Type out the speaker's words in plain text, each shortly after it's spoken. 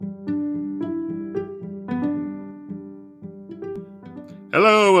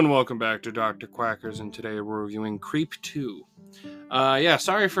Hello and welcome back to Dr. Quackers, and today we're reviewing Creep 2.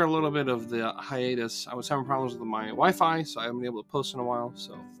 Sorry for a little bit of the hiatus. I was having problems with my Wi-Fi, so I haven't been able to post in a while,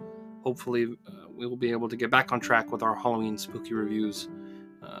 so hopefully we will be able to get back on track with our Halloween spooky reviews.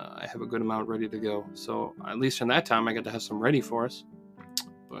 I have a good amount ready to go, so at least in that time I get to have some ready for us.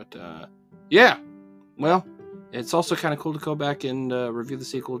 But it's also kind of cool to go back and review the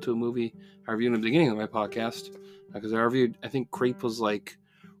sequel to a movie I reviewed in the beginning of my podcast. Because I think Creep was like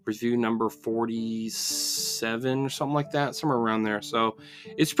review number 47 or something like that, somewhere around there. So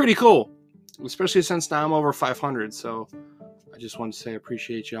it's pretty cool, especially since now I'm over 500. So I just want to say I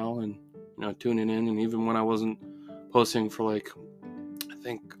appreciate y'all and tuning in. And even when I wasn't posting for I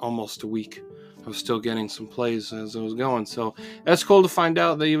think almost a week, I was still getting some plays as I was going. So that's cool to find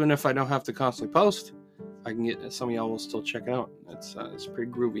out that even if I don't have to constantly post, I can get some of y'all will still check it out. It's pretty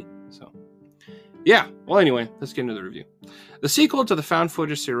groovy. So. Yeah, well anyway, let's get into the review. The sequel to the found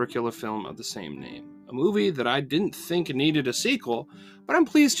footage serial killer film of the same name. A movie that I didn't think needed a sequel, but I'm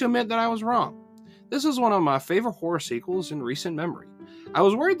pleased to admit that I was wrong. This is one of my favorite horror sequels in recent memory. I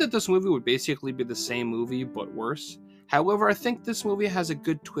was worried that this movie would basically be the same movie, but worse. However, I think this movie has a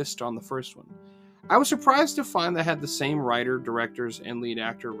good twist on the first one. I was surprised to find that it had the same writer, directors, and lead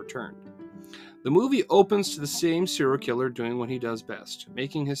actor returned. The movie opens to the same serial killer doing what he does best,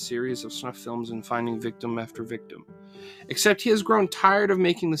 making his series of snuff films and finding victim after victim. Except he has grown tired of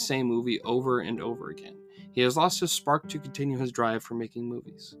making the same movie over and over again. He has lost his spark to continue his drive for making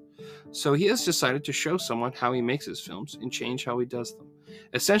movies. So he has decided to show someone how he makes his films and change how he does them,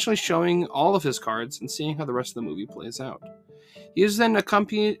 essentially showing all of his cards and seeing how the rest of the movie plays out. He is then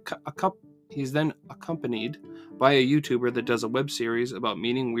accompanied by a YouTuber that does a web series about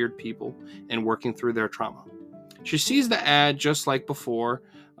meeting weird people and working through their trauma. She sees the ad just like before,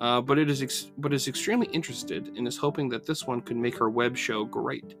 but is extremely interested and is hoping that this one could make her web show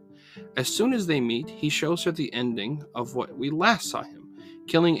great. As soon as they meet, he shows her the ending of what we last saw him,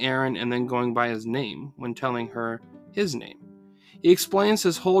 killing Aaron and then going by his name when telling her his name. He explains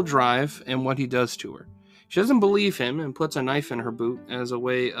his whole drive and what he does to her. She doesn't believe him and puts a knife in her boot as a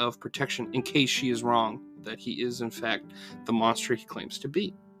way of protection in case she is wrong, that he is in fact the monster he claims to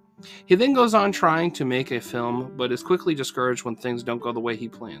be. He then goes on trying to make a film, but is quickly discouraged when things don't go the way he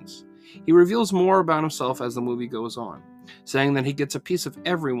plans. He reveals more about himself as the movie goes on, saying that he gets a piece of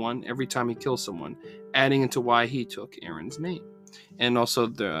everyone every time he kills someone, adding into why he took Aaron's name. And also,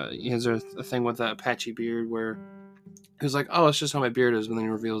 he has a thing with that patchy beard where he's like, oh, it's just how my beard is. But then he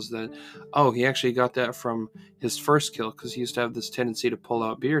reveals that, oh, he actually got that from his first kill because he used to have this tendency to pull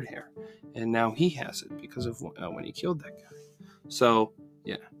out beard hair. And now he has it because of when he killed that guy. So,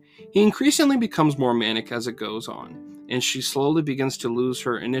 yeah. He increasingly becomes more manic as it goes on, and she slowly begins to lose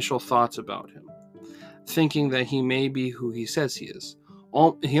her initial thoughts about him, thinking that he may be who he says he is.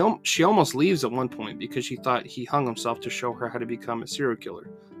 She almost leaves at one point because she thought he hung himself to show her how to become a serial killer,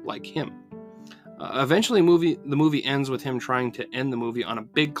 like him. Eventually, the movie ends with him trying to end the movie on a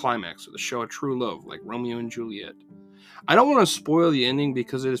big climax with a show of true love, like Romeo and Juliet. I don't want to spoil the ending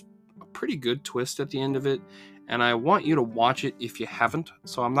because it is a pretty good twist at the end of it, and I want you to watch it if you haven't,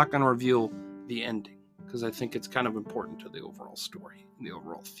 so I'm not going to reveal the ending, because I think it's kind of important to the overall story and the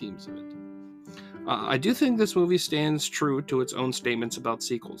overall themes of it. I do think this movie stands true to its own statements about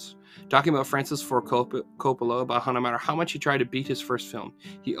sequels. Talking about Francis Ford Coppola about how no matter how much he tried to beat his first film,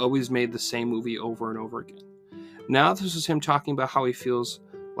 he always made the same movie over and over again. Now this is him talking about how he feels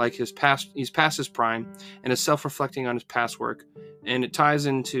like he's past his prime and is self-reflecting on his past work, and it ties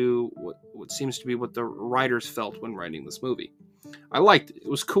into what seems to be what the writers felt when writing this movie. I liked it. It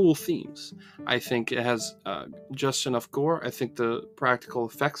was cool themes. I think it has just enough gore. I think the practical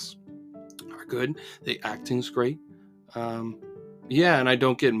effects are good. The acting's great. And I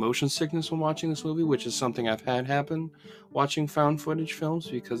don't get motion sickness when watching this movie, which is something I've had happen watching found footage films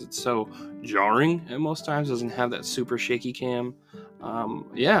because it's so jarring at most times. It doesn't have that super shaky cam.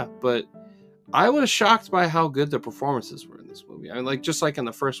 But I was shocked by how good the performances were in this movie. I mean, just like in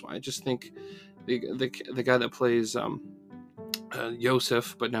the first one, I just think the guy that plays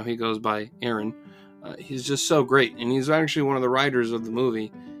Yosef, but now he goes by Aaron, he's just so great, and he's actually one of the writers of the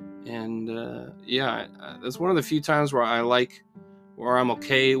movie. And that's one of the few times where I'm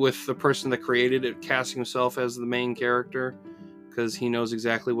okay with the person that created it casting himself as the main character, because he knows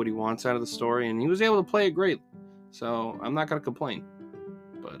exactly what he wants out of the story, and he was able to play it great. So I'm not going to complain.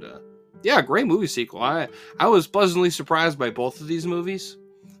 But great movie sequel. I was pleasantly surprised by both of these movies,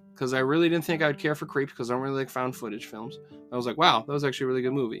 because I really didn't think I would care for Creep, because I don't really like found footage films. I was like, wow, that was actually a really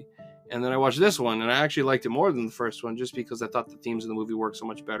good movie. And then I watched this one, and I actually liked it more than the first one, just because I thought the themes of the movie worked so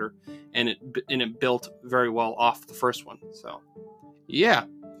much better, and it built very well off the first one. So, Yeah.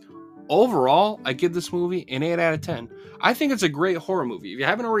 Overall, I give this movie an 8 out of 10. I think it's a great horror movie. If you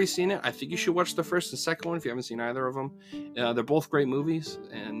haven't already seen it, I think you should watch the first and second one if you haven't seen either of them. They're both great movies.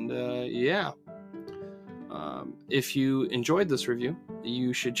 And yeah. If you enjoyed this review,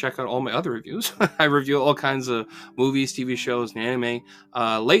 you should check out all my other reviews. I review all kinds of movies, TV shows, and anime.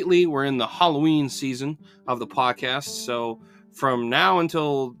 Lately, we're in the Halloween season of the podcast. So from now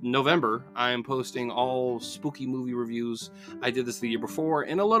until November, I am posting all spooky movie reviews. I did this the year before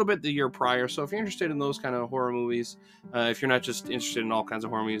and a little bit the year prior. So if you're interested in those kind of horror movies, if you're not just interested in all kinds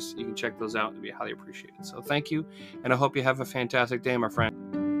of horror movies, you can check those out. It'd be highly appreciated. So thank you, and I hope you have a fantastic day, my friend.